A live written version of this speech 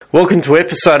Welcome to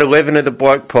episode 11 of the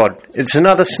Bloke Pod. It's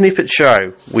another Snippet show.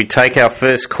 We take our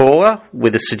first caller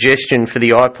with a suggestion for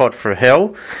the iPod for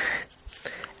hell.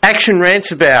 Action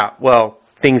rants about, well,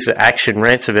 things that action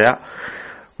rants about.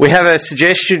 We have a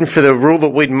suggestion for the rule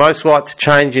that we'd most like to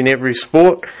change in every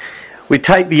sport. We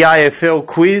take the AFL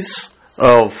quiz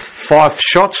of 5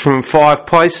 shots from 5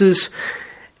 places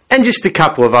and just a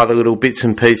couple of other little bits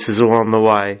and pieces along the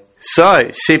way. So,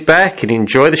 sit back and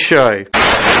enjoy the show.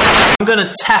 I'm going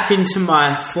to tap into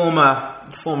my former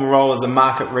role as a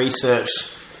market research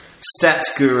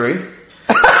stats guru.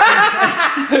 Shut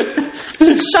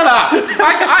up!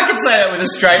 I can say that with a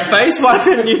straight face. Why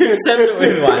couldn't you accept it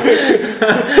with one?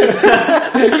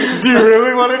 Do you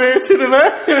really want an answer to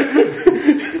that?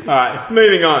 Alright,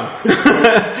 moving on.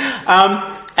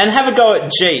 And have a go at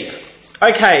Jeep.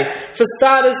 Okay, for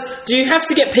starters, do you have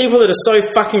to get people that are so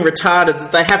fucking retarded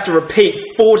that they have to repeat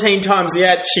 14 times the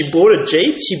ad, she bought a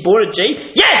Jeep? She bought a Jeep?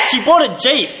 Yes, she bought a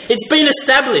Jeep! It's been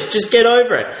established, just get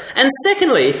over it. And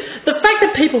secondly, the fact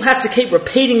that people have to keep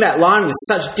repeating that line with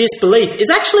such disbelief is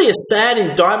actually a sad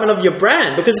indictment of your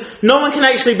brand, because no one can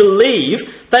actually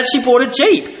believe that she bought a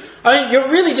Jeep. I mean, you're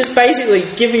really just basically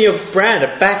giving your brand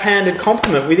a backhanded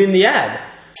compliment within the ad.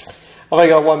 I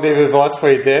got one bit of advice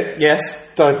for you there. Yes?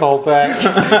 Don't hold back.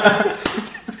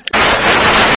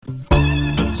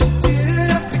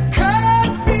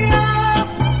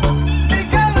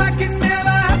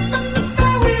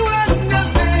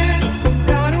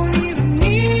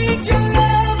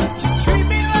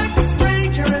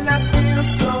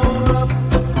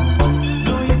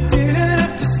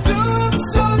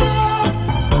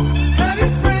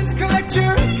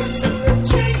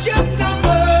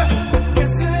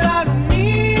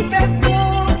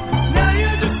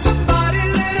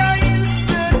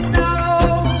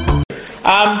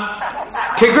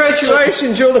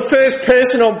 Congratulations, you're the first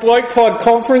person on Bloke Pod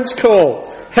conference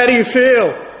call. How do you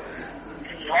feel?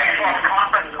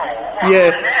 Conference call?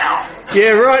 Yeah. Right now?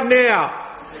 Yeah, right now.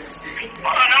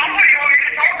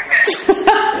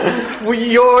 Well,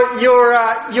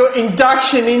 your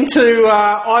induction into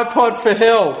iPod for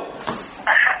hell.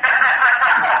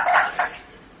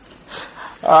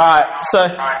 Alright, so,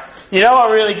 you know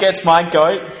what really gets my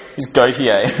goat? Is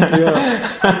Gautier.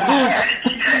 Yeah.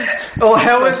 Or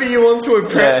however you want to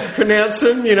pronounce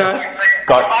him, you know.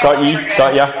 Got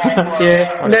ya.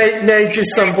 Yeah, name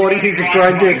just somebody who's a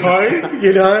brain dead hoe,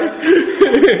 you know.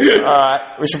 Alright,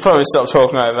 we should probably stop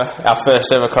talking over our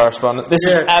first ever correspondent. This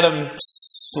is Adam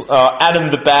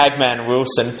the Bagman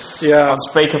Wilson on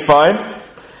speakerphone.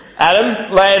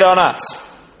 Adam, lay it on us.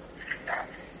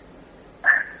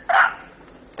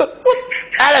 What?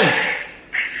 Adam!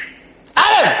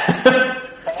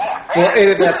 We'll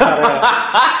edit that part out.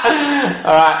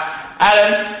 Alright,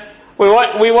 Adam, we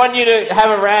want you to have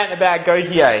a rant about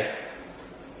Gautier.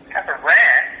 Have a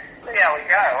rant? See how we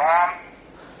go.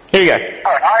 Here you go.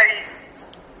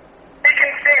 He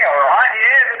can sing alright,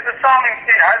 yeah. The song is,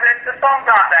 you know, the songs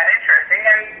aren't that interesting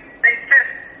and he's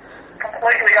just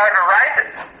completely overrated.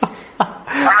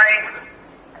 I mean,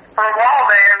 for a while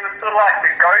there, it was sort of like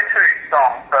the go-to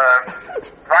song for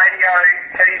radio,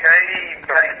 TV,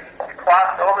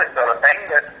 class, all this sort of thing,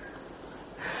 but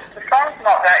the song's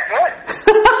not that good.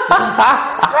 He's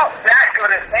not that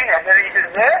good a singer, but he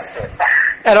deserves it.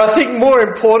 And I think more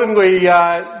importantly,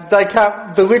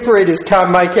 the lip readers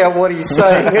can't make out what he's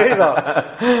saying either.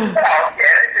 Well, yeah,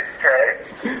 this is true.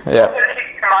 Yeah.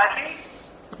 Monkey.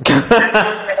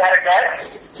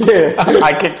 Yeah.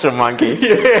 I kicked your monkey.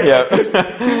 Yeah.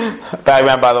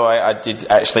 Bagman, by the way, I did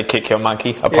actually kick your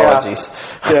monkey. Apologies.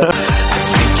 Yeah.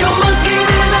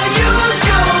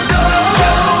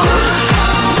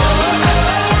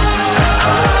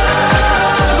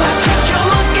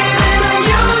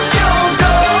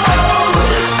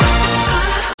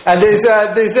 And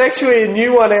there's actually a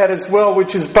new one out as well,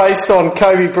 which is based on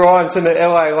Kobe Bryant and the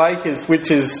LA Lakers, which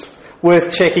is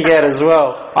worth checking out as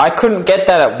well. I couldn't get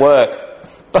that at work.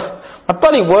 My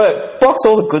bloody work blocks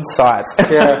all the good sites.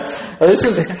 Yeah. This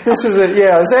is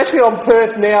it's actually on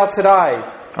Perth Now today.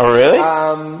 Oh, really?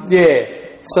 Yeah.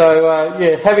 So,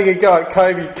 having a go at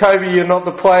Kobe. Kobe, you're not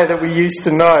the player that we used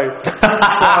to know.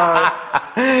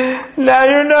 Now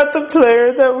you're not the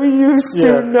player that we used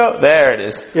to know. There it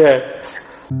is. Yeah.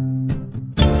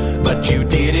 But you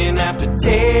didn't have to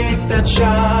take that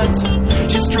shot.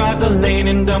 Just drive the lane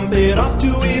and dump it off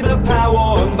to either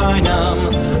Power or Bynum.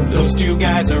 Those two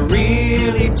guys are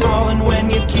really tall, and when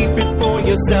you keep it for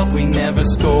yourself, we never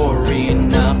score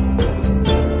enough.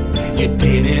 You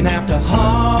didn't have to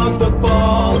hog the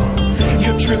ball.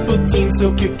 Your triple team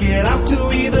so could get out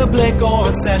to either Blake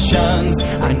or Sessions.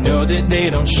 I know that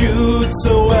they don't shoot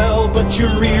so well, but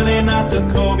you're really not the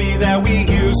Kobe that we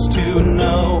used to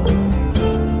know.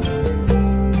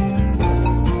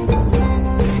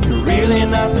 You're really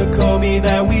not the Kobe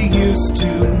that we used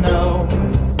to know.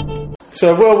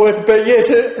 So well worth it, but yes,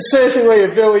 certainly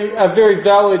a very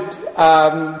valid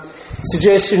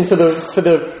suggestion for the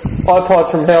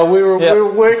iPod from hell. We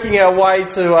were working our way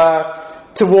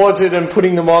towards it and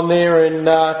putting them on there, and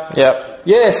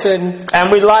yes, and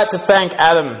we'd like to thank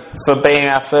Adam for being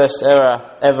our first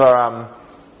ever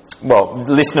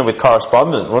listener with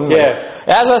correspondent, wouldn't we?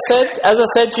 As I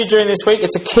said to you during this week,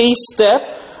 it's a key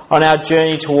step on our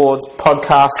journey towards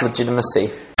podcast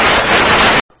legitimacy.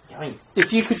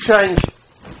 If you could change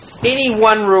any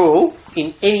one rule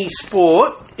in any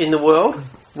sport in the world,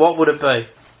 what would it be?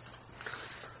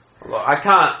 Well, I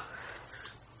can't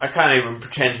even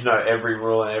pretend to know every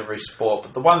rule in every sport,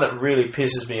 but the one that really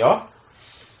pisses me off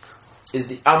is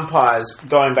the umpires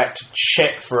going back to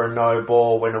check for a no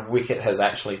ball when a wicket has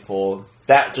actually fallen.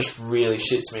 That just really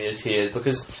shits me to tears,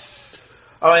 because,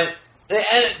 I mean,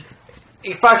 and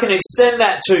if I can extend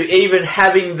that to even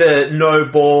having the no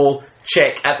ball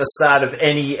check at the start of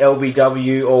any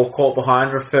LBW or caught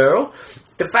behind referral,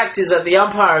 the fact is that the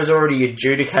umpire has already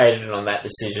adjudicated on that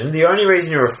decision. The only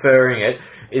reason you're referring it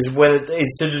is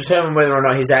to determine whether or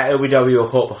not he's at LBW or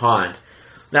caught behind.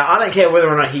 Now, I don't care whether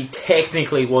or not he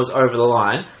technically was over the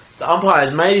line. The umpire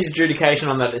has made his adjudication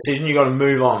on that decision. You've got to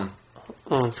move on.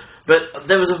 But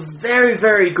there was a very,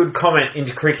 very good comment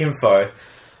into Cricinfo,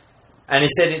 and he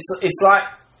said it's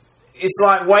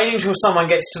like waiting till someone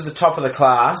gets to the top of the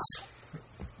class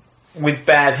with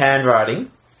bad handwriting,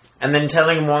 and then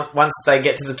telling them once they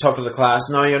get to the top of the class,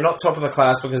 no, you're not top of the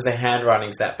class because their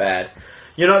handwriting's that bad.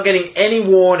 You're not getting any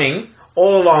warning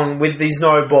all along with these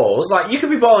no balls. Like, you could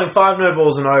be bowling 5 no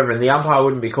balls and over and the umpire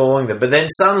wouldn't be calling them, but then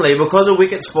suddenly, because a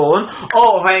wicket's fallen,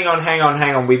 oh, hang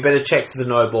on, we better check for the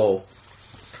no ball.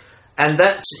 And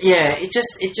that's, it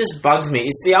just bugs me.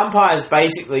 It's the umpires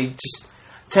basically just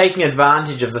taking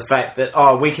advantage of the fact that,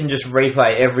 we can just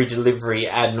replay every delivery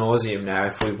ad nauseum now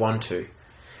if we want to.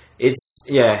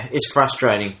 It's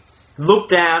frustrating. Look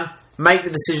down, make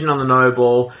the decision on the no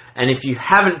ball, and if you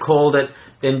haven't called it,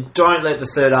 then don't let the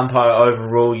third umpire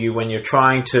overrule you when you're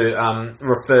trying to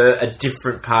refer a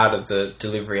different part of the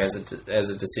delivery as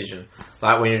a decision.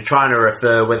 Like when you're trying to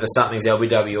refer whether something's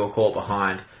LBW or caught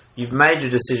behind. You've made your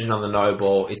decision on the no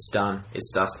ball, it's done, it's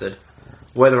dusted.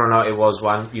 Whether or not it was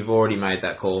one, you've already made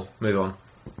that call. Move on.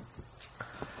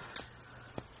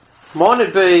 Mine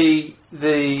would be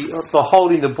the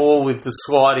holding the ball with the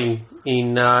sliding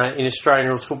in Australian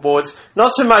rules football. It's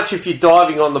not so much if you're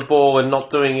diving on the ball and not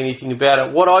doing anything about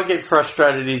it. What I get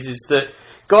frustrated is that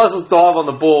guys will dive on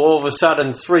the ball, all of a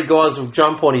sudden 3 guys will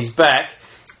jump on his back,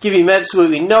 give him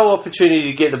absolutely no opportunity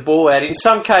to get the ball out. In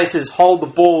some cases, hold the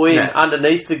ball in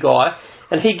underneath the guy,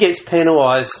 and he gets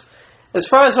penalised. As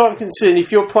far as I'm concerned,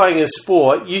 if you're playing a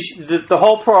sport, the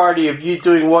whole priority of you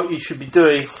doing what you should be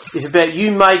doing is about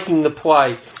you making the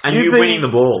play. And you winning the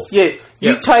ball. Yeah.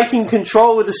 You taking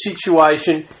control of the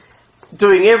situation,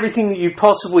 doing everything that you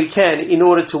possibly can in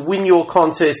order to win your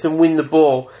contest and win the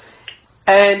ball.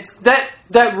 And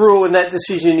that rule and that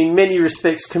decision, in many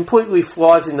respects, completely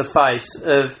flies in the face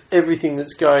of everything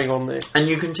that's going on there. And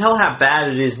you can tell how bad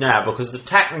it is now because the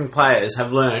tackling players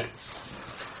have learned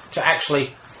to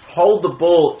actually hold the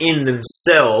ball in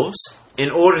themselves in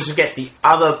order to get the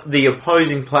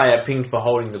opposing player pinged for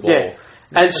holding the ball. Yeah.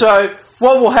 And so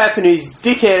what will happen is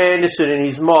Dickhead Anderson and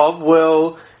his mob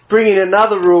will bring in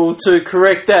another rule to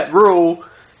correct that rule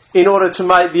in order to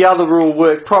make the other rule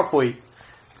work properly.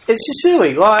 It's just silly.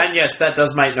 And yes, that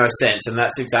does make no sense, and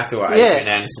that's exactly what Adrian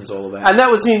Anderson's all about. And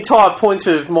that was the entire point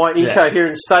of my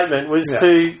incoherent statement, was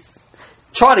to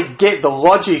try to get the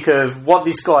logic of what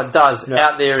this guy does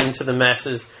out there into the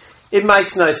masses. It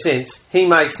makes no sense. He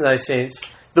makes no sense.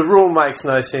 The rule makes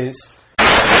no sense.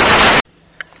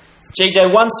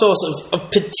 GJ, one source of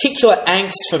particular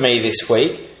angst for me this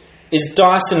week is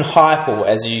Dyson Hypel,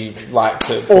 as you like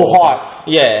to call hype.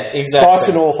 Yeah, exactly.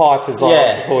 Dyson all hype, as I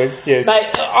like to call him. Yes.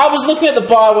 Mate, I was looking at the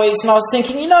bye weeks and I was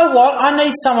thinking, you know what? I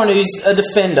need someone who's a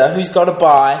defender who's got a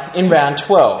bye in round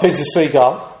 12. Who's a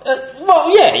seagull?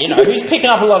 Who's picking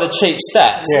up a lot of cheap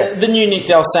stats. The new Nick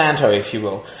Del Santo, if you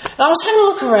will. And I was having a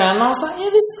look around and I was like,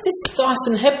 this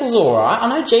Dyson Hypel's alright. I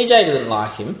know GJ doesn't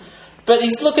like him, but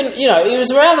he's looking, he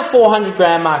was around the 400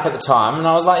 grand mark at the time, and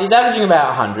I was like, he's averaging about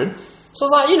 100. So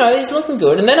I was like, he's looking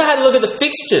good. And then I had a look at the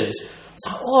fixtures. It's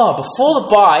like, before the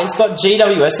bye, he's got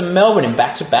GWS and Melbourne in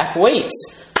back-to-back weeks.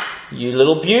 You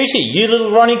little beauty. You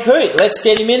little Ronnie Coote. Let's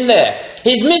get him in there.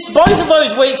 He's missed both of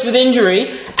those weeks with injury,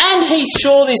 and Heath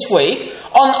Shaw this week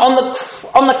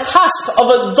on the cusp of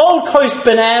a Gold Coast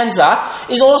bonanza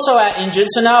is also out injured.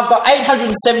 So now I've got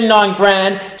 879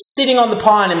 grand sitting on the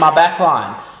pine in my back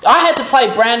line. I had to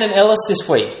play Brandon Ellis this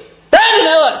week. Brandon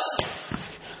Ellis!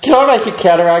 Can I make a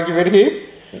counter argument here?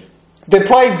 They're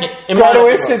playing Greater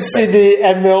Western Sydney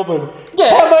and Melbourne.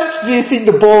 Yeah. How much do you think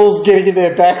the ball's getting in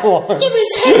their back line? Yeah, but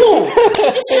it's Heppel.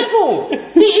 It's Heppel.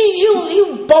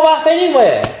 He'll bob up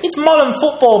anywhere. It's modern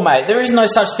football, mate. There is no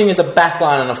such thing as a back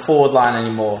line and a forward line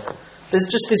anymore. There's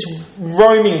just this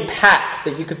roaming pack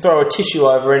that you could throw a tissue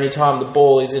over any time the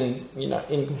ball is in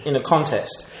a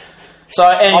contest. So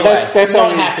anyway, that's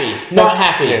not happy. Not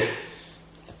happy. Yeah.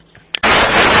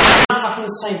 Fucking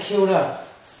St Kilda.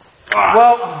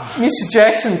 Well, Mr.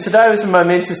 Jackson, today was a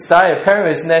momentous day.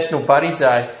 Apparently it's National Buddy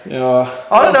Day. Yeah.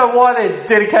 I don't know why they're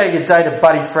dedicating a day to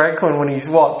Buddy Franklin when he's,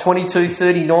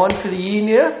 22-39 for the year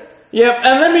now? Yep,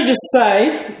 and let me just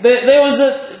say, there was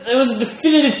a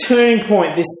definitive turning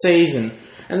point this season.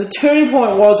 And the turning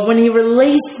point was when he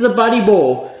released the buddy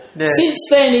ball. Yeah. Since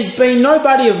then, he's been no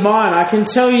buddy of mine, I can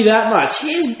tell you that much.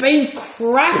 He has been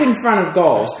crap in front of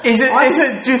goals. Do you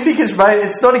think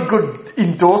it's not a good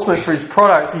endorsement for his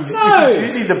product? If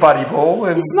he's using the buddy ball.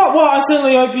 And it's not. Well, I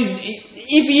certainly hope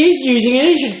if he is using it,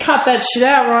 he should cut that shit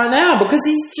out right now because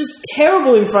he's just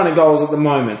terrible in front of goals at the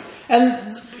moment.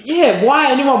 And yeah,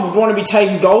 why anyone would want to be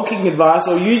taking goal kicking advice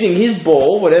or using his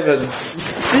ball, whatever. This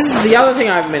is the other thing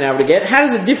I haven't been able to get. How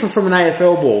does it differ from an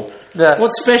AFL ball? Yeah.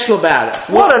 What's special about it?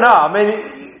 I don't know. I mean,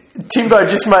 Timbo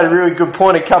just made a really good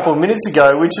point a couple of minutes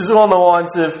ago, which is along the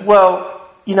lines of,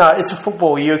 it's a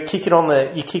football. You kick it on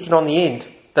the end.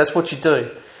 That's what you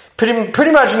do.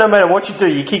 Pretty much, no matter what you do,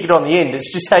 you kick it on the end.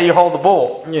 It's just how you hold the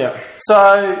ball. Yeah.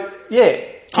 So yeah.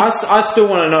 I still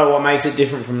want to know what makes it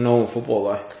different from normal football,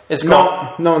 though. It's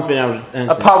got no one's been able to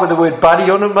answer. Apart with the word buddy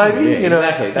on it, maybe. Yeah,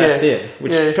 exactly. That's it.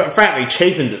 Which frankly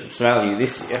cheapens its value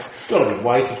this year. It's got to be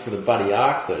weighted for the buddy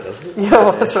arc, though, doesn't it? Yeah,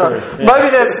 well, that's right. Yeah. Maybe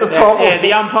that's the problem. Yeah,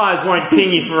 the umpires won't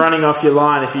ping you for running off your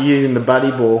line if you're using the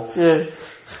buddy ball. Yeah.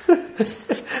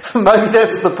 Maybe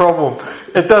that's the problem.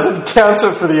 It doesn't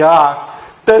counter for the arc.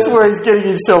 That's where he's getting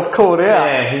himself caught out.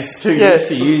 Yeah, he's too used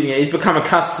to using it. He's become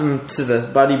accustomed to the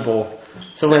buddy ball.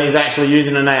 So when he's actually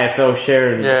using an AFL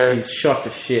share, he's shot to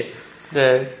shit.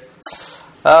 Yeah.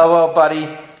 Oh, well, buddy.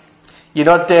 You're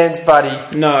not Dan's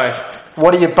buddy. No.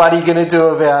 What are your buddy going to do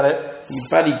about it? You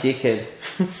buddy dickhead.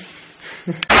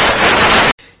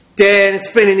 Dan, it's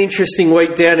been an interesting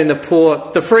week down in the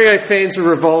Port. The Freo fans are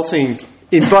revolting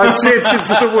in both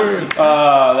senses of the word.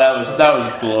 Oh, that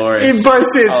was glorious. In both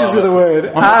senses of the word.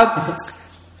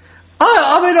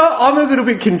 I'm a little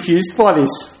bit confused by this.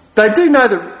 They do know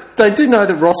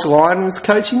that Ross Lyon was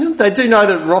coaching them. They do know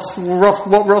that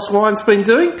what Ross Lyon's been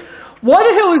doing. Why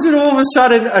the hell is it all of a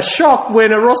sudden a shock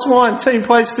when a Ross Lyon team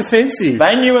plays defensive?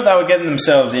 They knew what they were getting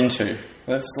themselves into.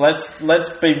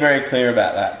 Let's be very clear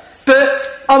about that. But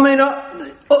I mean,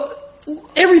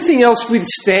 everything else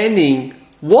withstanding,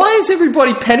 why is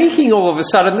everybody panicking all of a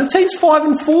sudden? The team's 5-4. I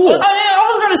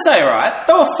was going to say, right,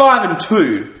 they were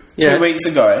 5-2 2 weeks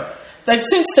ago. They've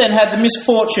since then had the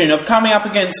misfortune of coming up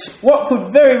against what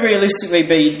could very realistically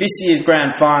be this year's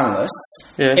grand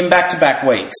finalists in back-to-back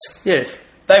weeks. Yes.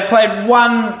 They've played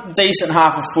one decent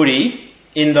half of footy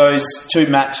in those two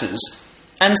matches,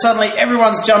 and suddenly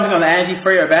everyone's jumping on the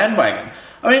anti-Freo bandwagon.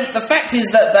 I mean, the fact is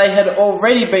that they had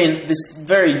already been this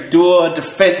very dour,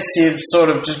 defensive, sort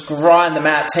of just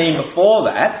grind-them-out team before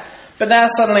that. But now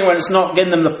suddenly when it's not getting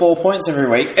them the 4 points every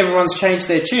week, everyone's changed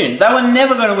their tune. They were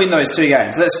never going to win those two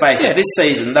games, let's face it, this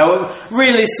season. They were,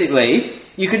 realistically,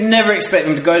 you could never expect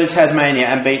them to go to Tasmania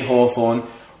and beat Hawthorn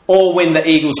or win the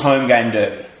Eagles home game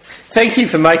derby. Thank you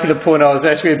for making the point I was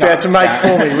actually about to make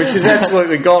for me, which is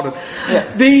absolutely golden.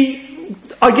 Yeah.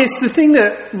 I guess the thing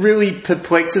that really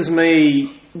perplexes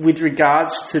me with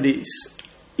regards to this,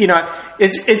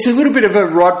 it's a little bit of a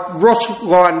Ross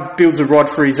Lyon builds a rod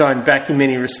for his own back in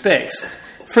many respects.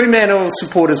 Fremantle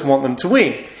supporters want them to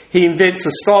win. He invents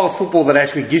a style of football that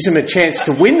actually gives him a chance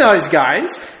to win those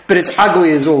games, but it's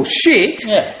ugly as all shit.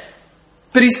 Yeah.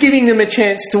 But he's giving them a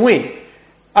chance to win.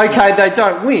 Okay, they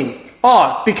don't win.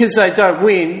 Oh, because they don't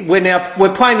win,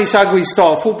 we're playing this ugly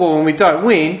style of football and we don't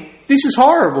win. This is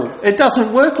horrible. It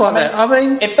doesn't work like that. I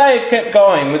mean, if they had kept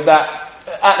going with that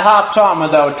at half time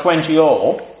when they were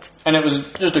 20-all, and it was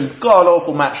just a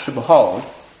god-awful match to behold,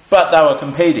 but they were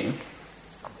competing.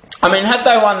 I mean, had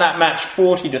they won that match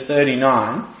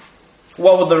 40-39,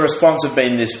 what would the response have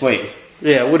been this week?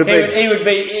 Yeah, it would have been. He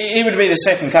would be the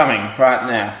second coming right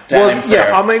now.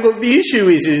 I mean, look, the issue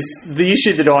is the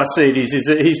issue that I see is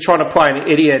that he's trying to play an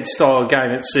Etihad style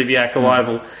game at Subiaco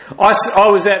Oval. I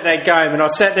was at that game and I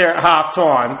sat there at half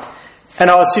time and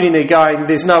I was sitting there going,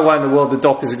 "There's no way in the world the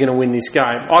Dockers are going to win this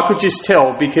game." I could just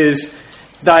tell because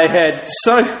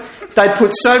they'd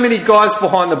put so many guys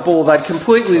behind the ball, they'd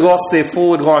completely lost their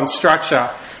forward line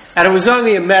structure. And it was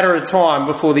only a matter of time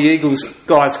before the Eagles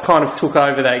guys kind of took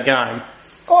over that game.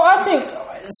 Well, I think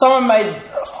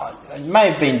it may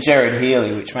have been Jared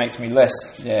Healy, which makes me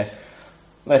less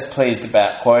pleased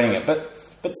about quoting it.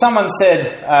 But someone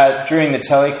said during the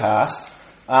telecast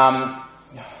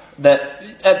that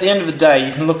at the end of the day,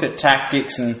 you can look at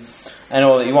tactics and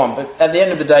all that you want, but at the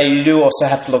end of the day, you do also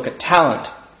have to look at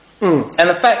talent. And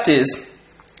the fact is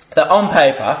that on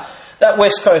paper, that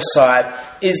West Coast side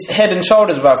is head and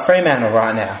shoulders above Fremantle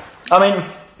right now. I mean,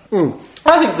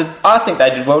 I think they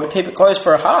did well to keep it close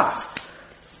for a half.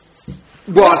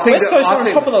 Well, West Coast are on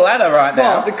top of the ladder right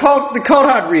now. The cold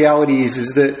hard reality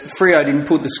is that Freo didn't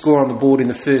put the score on the board in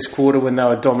the first quarter when they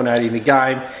were dominating the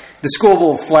game. The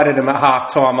scoreboard flattered them at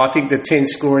half time. I think the 10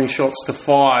 scoring shots to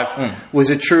 5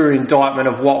 was a true indictment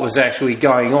of what was actually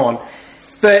going on.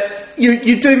 But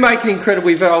you do make an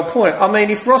incredibly valid point. I mean,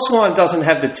 if Ross Lyon doesn't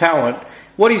have the talent,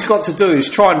 what he's got to do is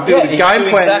try and build a game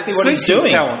plan exactly what he's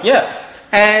doing. Talent. Yeah.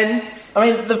 And I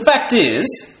mean, the fact is,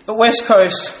 the West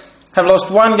Coast have lost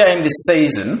one game this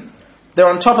season. They're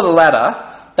on top of the ladder.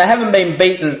 They haven't been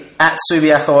beaten at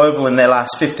Subiaco Oval in their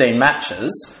last 15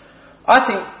 matches. I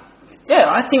think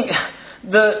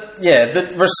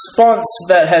the response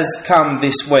that has come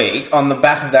this week on the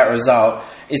back of that result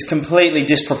is completely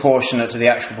disproportionate to the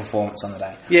actual performance on the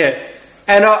day. Yeah.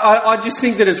 And I just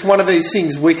think that it's one of these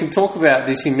things, we can talk about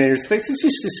this in many respects, it's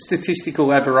just a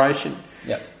statistical aberration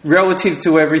relative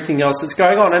to everything else that's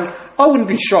going on. And I wouldn't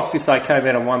be shocked if they came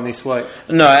out and won this week.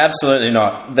 No, absolutely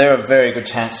not. They're a very good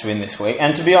chance to win this week.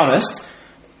 And to be honest,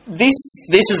 this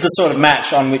is the sort of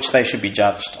match on which they should be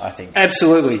judged, I think.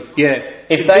 Absolutely, yeah.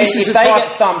 If they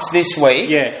get thumped this week,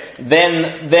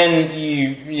 then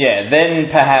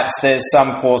perhaps there's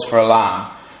some cause for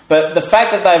alarm. But the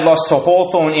fact that they've lost to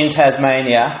Hawthorn in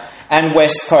Tasmania and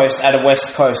West Coast at a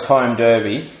West Coast home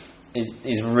derby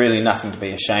is really nothing to be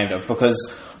ashamed of,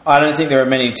 because I don't think there are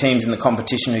many teams in the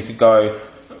competition who could go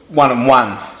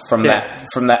 1-1 from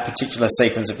that particular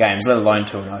sequence of games, let alone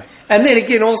 2-0. And then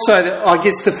again, also, I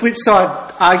guess the flip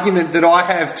side argument that I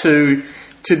have to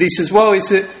this as well is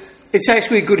that it's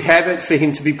actually a good habit for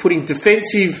him to be putting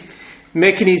defensive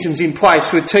mechanisms in place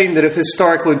for a team that have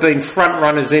historically been front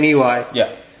runners anyway.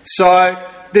 Yeah. So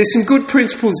there's some good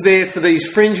principles there for these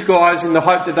fringe guys in the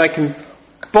hope that they can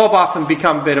bob up and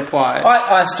become better players.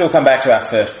 I still come back to our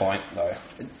first point, though.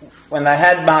 When they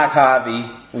had Mark Harvey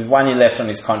with 1 year left on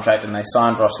his contract and they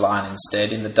signed Ross Lyon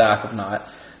instead in the dark of night,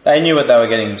 they knew what they were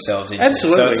getting themselves into.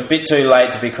 Absolutely. So it's a bit too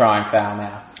late to be crying foul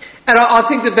now. And I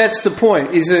think that's the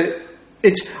point, is that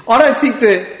I don't think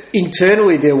that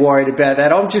internally they're worried about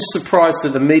that. I'm just surprised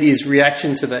at the media's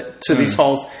reaction to this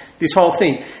whole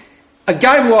thing. A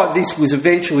game like this was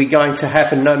eventually going to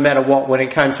happen no matter what when it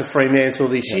came to Fremantle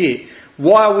this year.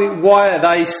 Why are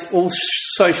they all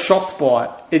so shocked by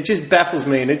it? It just baffles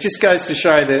me, and it just goes to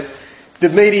show that the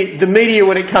media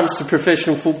when it comes to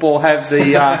professional football have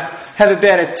about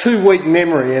a 2-week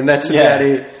memory, and that's about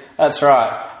it. That's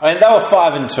right. I mean, they were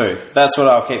 5-2. That's what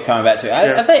I'll keep coming back to.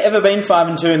 Have they ever been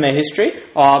 5-2 in their history?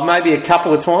 Maybe a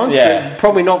couple of times, but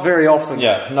probably not very often.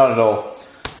 Yeah, not at all.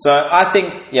 So I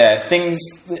think,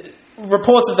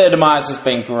 reports of their demise have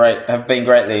been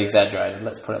greatly exaggerated.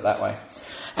 Let's put it that way.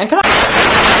 And can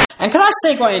I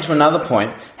segue into another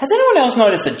point? Has anyone else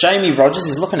noticed that Jamie Rogers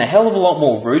is looking a hell of a lot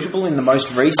more rootable in the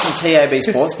most recent TAB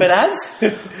Sportsbet ads? I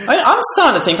mean, I'm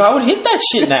starting to think I would hit that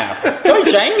shit now. Go,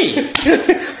 Jamie!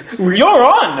 You're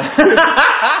on.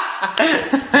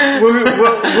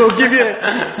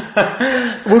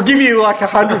 We'll give you like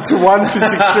 100 to 1 for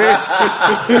success.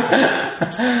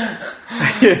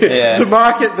 Yeah.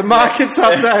 The market's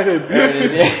updated. There it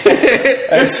is. Yeah.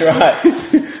 That's right.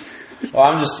 Well,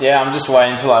 I'm just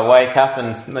waiting until I wake up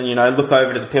and look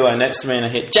over to the pillow next to me and I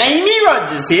hit Jamie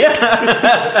Rogers here.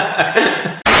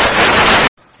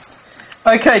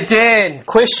 Okay, Dan,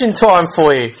 question time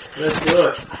for you. Let's do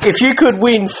it. If you could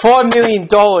win $5 million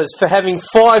for having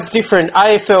 5 different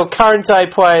AFL current day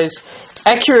players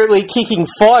accurately kicking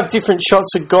 5 different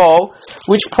shots at goal,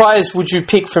 which players would you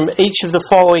pick from each of the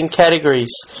following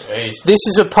categories? Jeez. This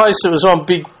is a post that was on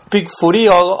Big Footy.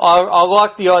 I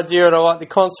like the idea and I like the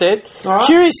concept. Right.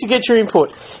 Curious to get your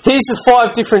input. Here's the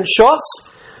 5 different shots.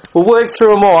 We'll work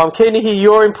through them all. I'm keen to hear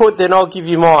your input, then I'll give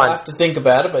you mine. I have to think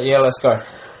about it, but yeah, let's go.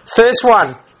 First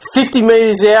one, 50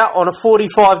 metres out on a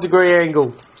 45-degree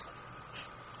angle.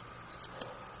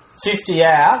 50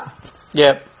 out.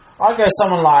 Yep. I'd go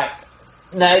someone like...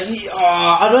 Now,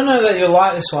 I don't know that you'll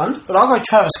like this one, but I'll go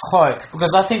Travis Cloak,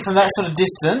 because I think from that sort of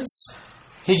distance,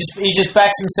 he just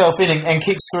backs himself in and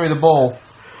kicks through the ball.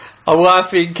 I'm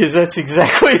laughing because that's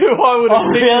exactly who I would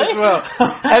have picked as well.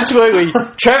 Absolutely.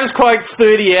 Travis Cloak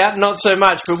 30 out, not so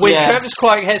much, but when Travis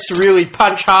Cloak has to really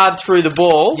punch hard through the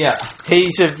ball,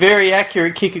 he's a very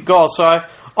accurate kick at goal. So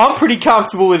I'm pretty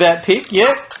comfortable with that pick,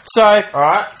 So,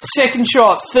 alright. Second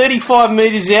shot, 35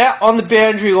 metres out on the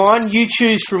boundary line. You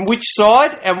choose from which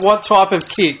side and what type of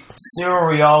kick. Cyril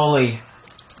Rioli,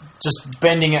 just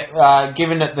bending it,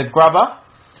 giving it the grubber.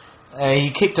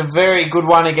 He kicked a very good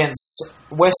one against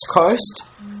West Coast,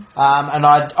 and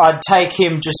I'd take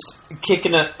him just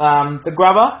kicking it, the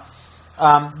grubber,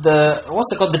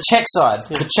 what's it called, the check side,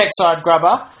 the check side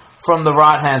grubber from the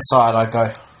right hand side. I'd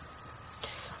go.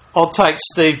 I'll take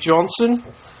Steve Johnson.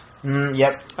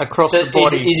 Yep, across the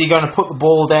body. Is he going to put the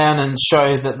ball down and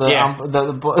show that the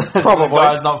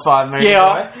guy's not 5 metres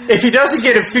away? If he doesn't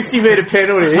get a 50-metre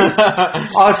penalty,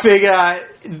 I figure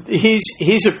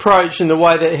his approach and the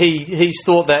way that he's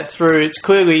thought that through, it's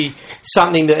clearly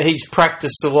something that he's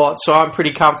practiced a lot, so I'm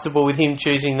pretty comfortable with him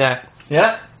choosing that.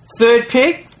 Yeah. Third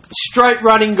pick, straight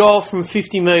running goal from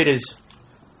 50 metres.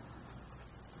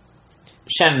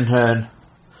 Shannon Hearn.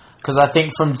 Because I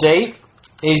think from deep,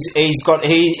 his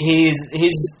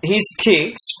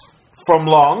kicks from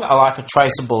long are like a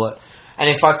tracer bullet.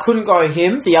 And if I couldn't go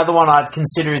him, the other one I'd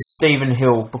consider is Stephen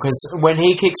Hill, because when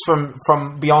he kicks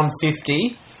from beyond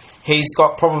 50, he's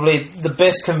got probably the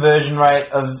best conversion rate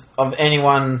of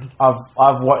anyone I've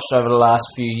watched over the last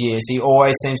few years. He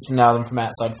always seems to nail them from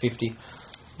outside 50.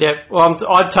 Yep, well,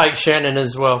 I'd take Shannon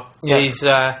as well. Yep. He's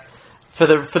for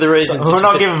the reasons. So we're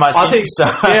not giving much interest.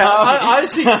 I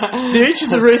think the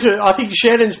interesting reason, I think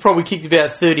Shannon's probably kicked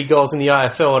about 30 goals in the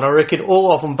AFL, and I reckon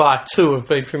all of them bar 2 have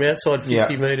been from outside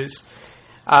 50 metres.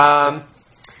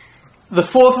 The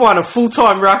fourth one, a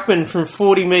full-time ruckman from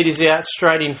 40 metres out,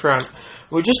 straight in front.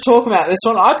 We're just talking about this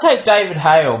one. I'd take David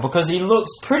Hale because he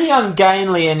looks pretty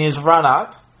ungainly in his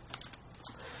run-up.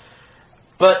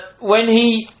 But when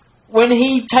he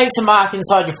takes a mark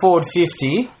inside your forward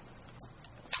 50,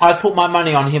 I'd put my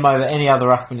money on him over any other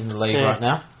ruckman in the league right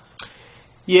now.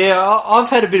 Yeah, I've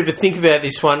had a bit of a think about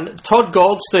this one. Todd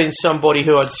Goldstein's somebody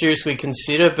who I'd seriously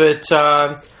consider, but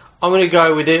I'm going to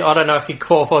go with it. I don't know if he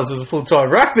qualifies as a full-time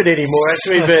ruckman anymore,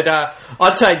 actually, but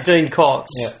I'd take Dean Cox.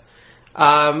 Yeah.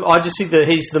 I just think that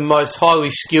he's the most highly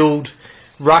skilled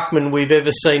ruckman we've ever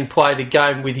seen play the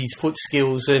game with his foot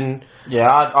skills, and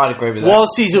I'd agree with that.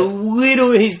 Whilst he's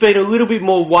been a little bit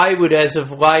more wayward as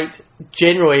of late,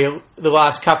 generally the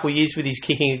last couple of years with his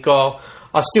kicking a goal,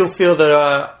 I still feel that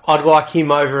I'd like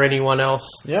him over anyone else.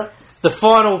 Yeah. The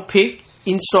final pick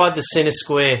inside the centre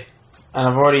square, and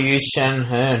I've already used Shannon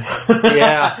Hearn.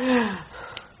 Yeah.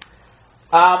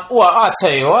 Well, I'll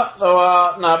tell you what.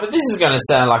 No, but this is going to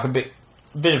sound like a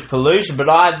bit of collusion, but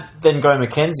I'd then go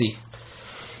Mackenzie.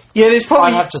 Yeah, there's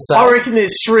probably... I'd have to say. I reckon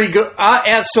there's 3...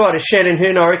 outside of Shannon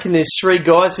Hearn, I reckon there's 3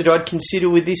 guys that I'd consider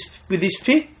with this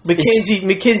pick.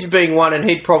 Mackenzie being one, and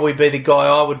he'd probably be the guy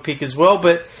I would pick as well,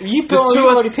 but... You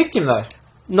already picked him, though.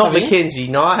 Not Mackenzie.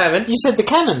 No, I haven't. You said the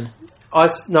cannon. I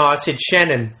said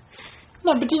Shannon.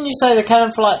 No, but didn't you say the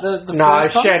cannon for, like, the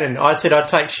first time? Shannon. I said I'd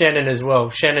take Shannon as well.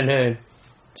 Shannon Hearn.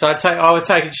 So I would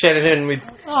take Shannon Hearn with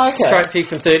straight pick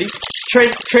from 30.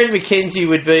 Trent McKenzie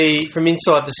would be from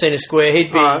inside the centre square.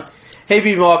 He'd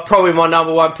be probably my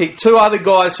number 1 pick. 2 other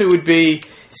guys who would be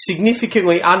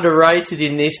significantly underrated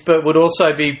in this, but would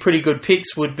also be pretty good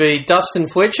picks, would be Dustin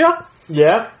Fletcher.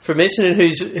 Yeah, from Essendon,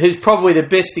 who's probably the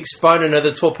best exponent of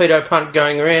the torpedo punt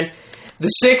going around. The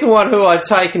second one who I'd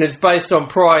taken is based on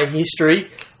prior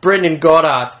history, Brendan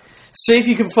Goddard. See if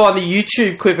you can find the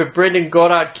YouTube clip of Brendan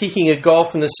Goddard kicking a goal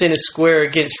from the centre square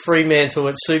against Fremantle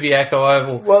at Subiaco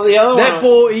Oval. Well, the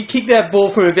other he kicked that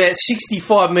ball from about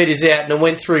 65 metres out and it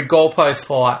went through goalpost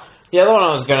height. The other one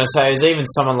I was going to say is even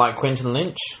someone like Quinton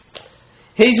Lynch.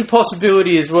 He's a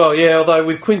possibility as well, yeah, although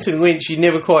with Quinton Lynch, you're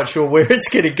never quite sure where it's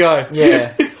going to go.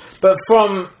 Yeah, but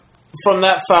from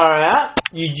that far out,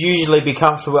 you'd usually be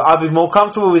comfortable. I'd be more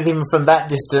comfortable with him from that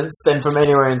distance than from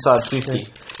anywhere inside 50.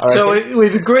 So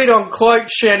we've agreed on Cloak,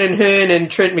 Shannon Hearn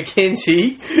and Trent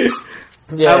McKenzie.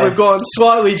 Yeah. And we've gone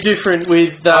slightly different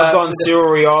with... I've gone Cyril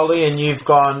Rioli and you've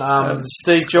gone...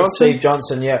 Steve Johnson. Steve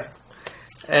Johnson, yeah.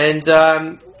 And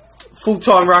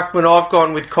full-time ruckman, I've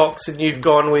gone with Cox and you've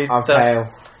gone with...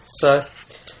 Hale. So...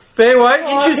 But anyway,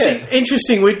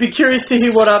 interesting. We'd be curious to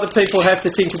hear what other people have to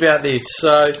think about this.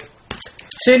 So,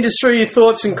 Send us through your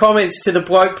thoughts and comments to the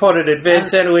blokepod at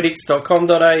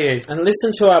advancedanalytics.com.au. And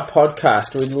listen to our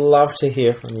podcast. We'd love to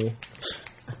hear from you.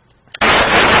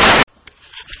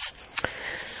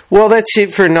 Well, that's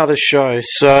it for another show.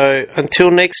 So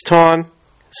until next time,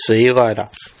 see you later.